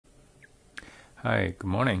Hi, good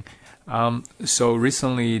morning. So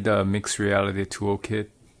recently the Mixed Reality Toolkit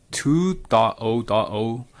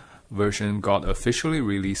 2.0.0 version got officially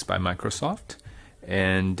released by Microsoft.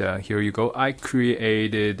 And here you go. I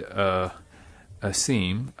created a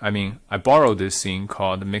scene. I borrowed this scene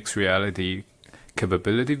called the Mixed Reality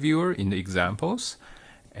Capability Viewer in the examples.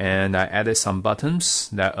 And I added some buttons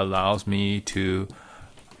that allows me to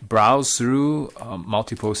browse through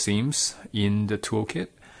multiple scenes in the toolkit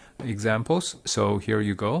examples. So here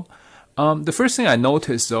you go. The first thing I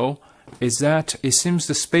noticed though is that it seems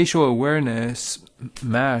the spatial awareness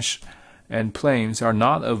mesh and planes are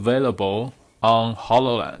not available on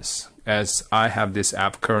HoloLens, as I have this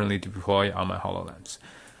app currently deployed on my HoloLens.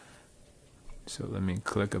 So let me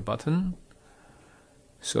click a button.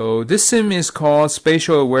 So this sim is called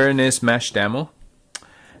Spatial Awareness Mesh Demo,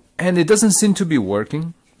 and it doesn't seem to be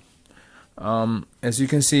working. As you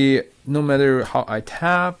can see, no matter how I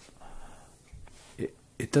tap,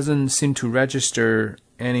 it doesn't seem to register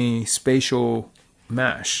any spatial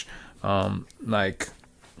mesh like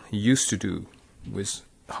it used to do with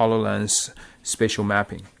HoloLens spatial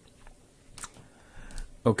mapping.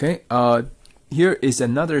 Okay, here is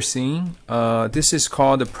another scene. This is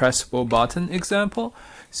called the pressable button example.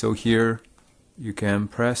 So here you can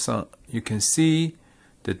press on, you can see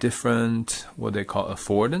the different, what they call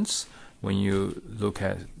affordance when you look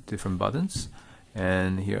at different buttons.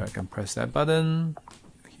 And here I can press that button,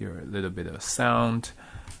 hear a little bit of sound.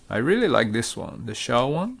 I really like this one, the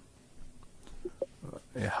shell one.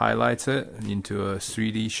 It highlights it into a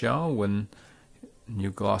 3D shell when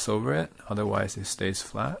you gloss over it, otherwise it stays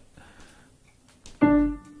flat.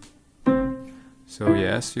 So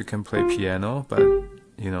yes, you can play piano, but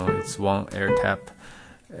you know, it's one air tap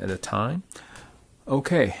at a time.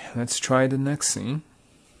 Okay, let's try the next scene.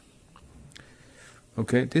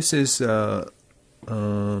 Okay, this is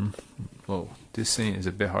this scene is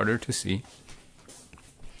a bit harder to see.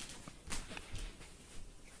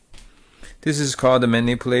 This is called the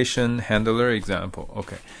manipulation handler example.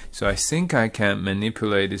 Okay, so I think I can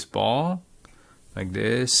manipulate this ball like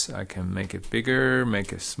this. I can make it bigger,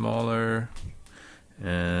 make it smaller,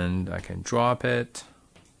 and I can drop it.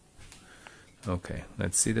 Okay,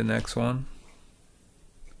 let's see the next one.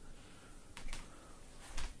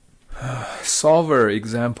 Solver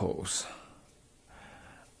examples.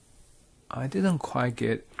 I didn't quite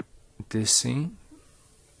get this scene.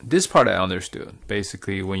 This part I understood.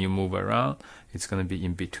 Basically, when you move around, it's going to be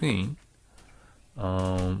in between.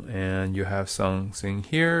 And you have something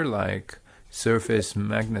here like surface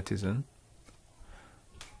magnetism.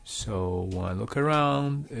 So when I look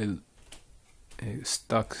around, it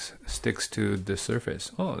sticks to the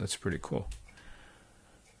surface. Oh, that's pretty cool.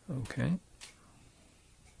 Okay.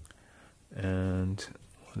 And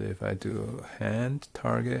what if I do a hand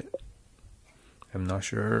target? I'm not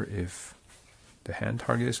sure if the hand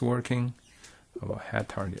target is working. How about head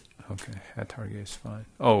target? Okay, head target is fine.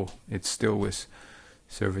 Oh, it's still with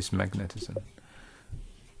surface magnetism.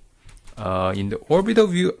 In the orbital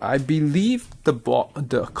view, I believe the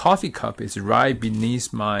coffee cup is right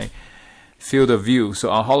beneath my field of view. So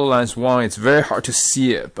on HoloLens 1, it's very hard to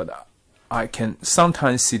see it, but I can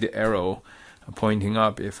sometimes see the arrow pointing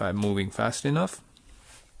up if I'm moving fast enough.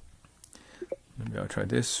 Maybe I'll try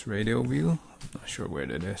this radial view. I'm not sure where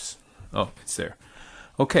it is. Oh, it's there.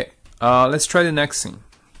 Okay, let's try the next scene.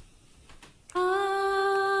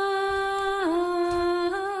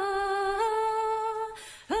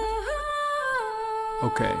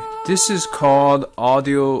 Okay, this is called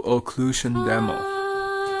audio occlusion demo.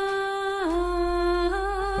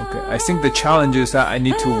 Okay, I think the challenge is that I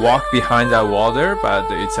need to walk behind that wall there, but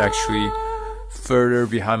it's actually further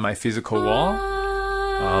behind my physical wall.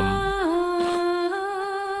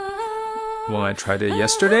 When I tried it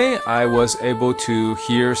yesterday, I was able to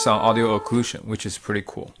hear some audio occlusion, which is pretty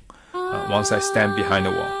cool, once I stand behind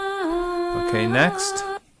the wall. Okay, next.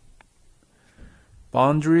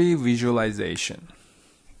 Boundary visualization.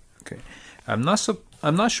 Okay, I'm not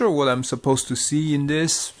sure what I'm supposed to see in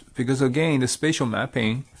this, because again, the spatial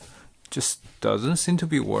mapping just doesn't seem to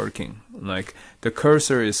be working. Like the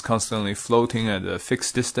cursor is constantly floating at a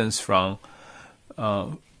fixed distance from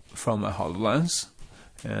my HoloLens,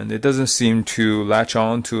 and it doesn't seem to latch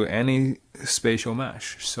on to any spatial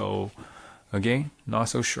mesh. So again, not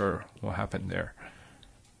so sure what happened there.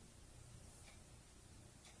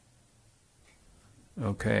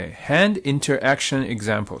 Okay, hand interaction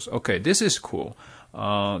examples. Okay, this is cool.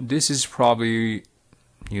 This is probably,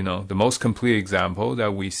 you know, the most complete example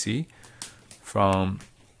that we see from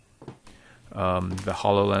the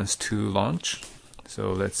HoloLens 2 launch.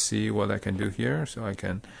 So let's see what I can do here. So I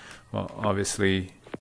can, well, obviously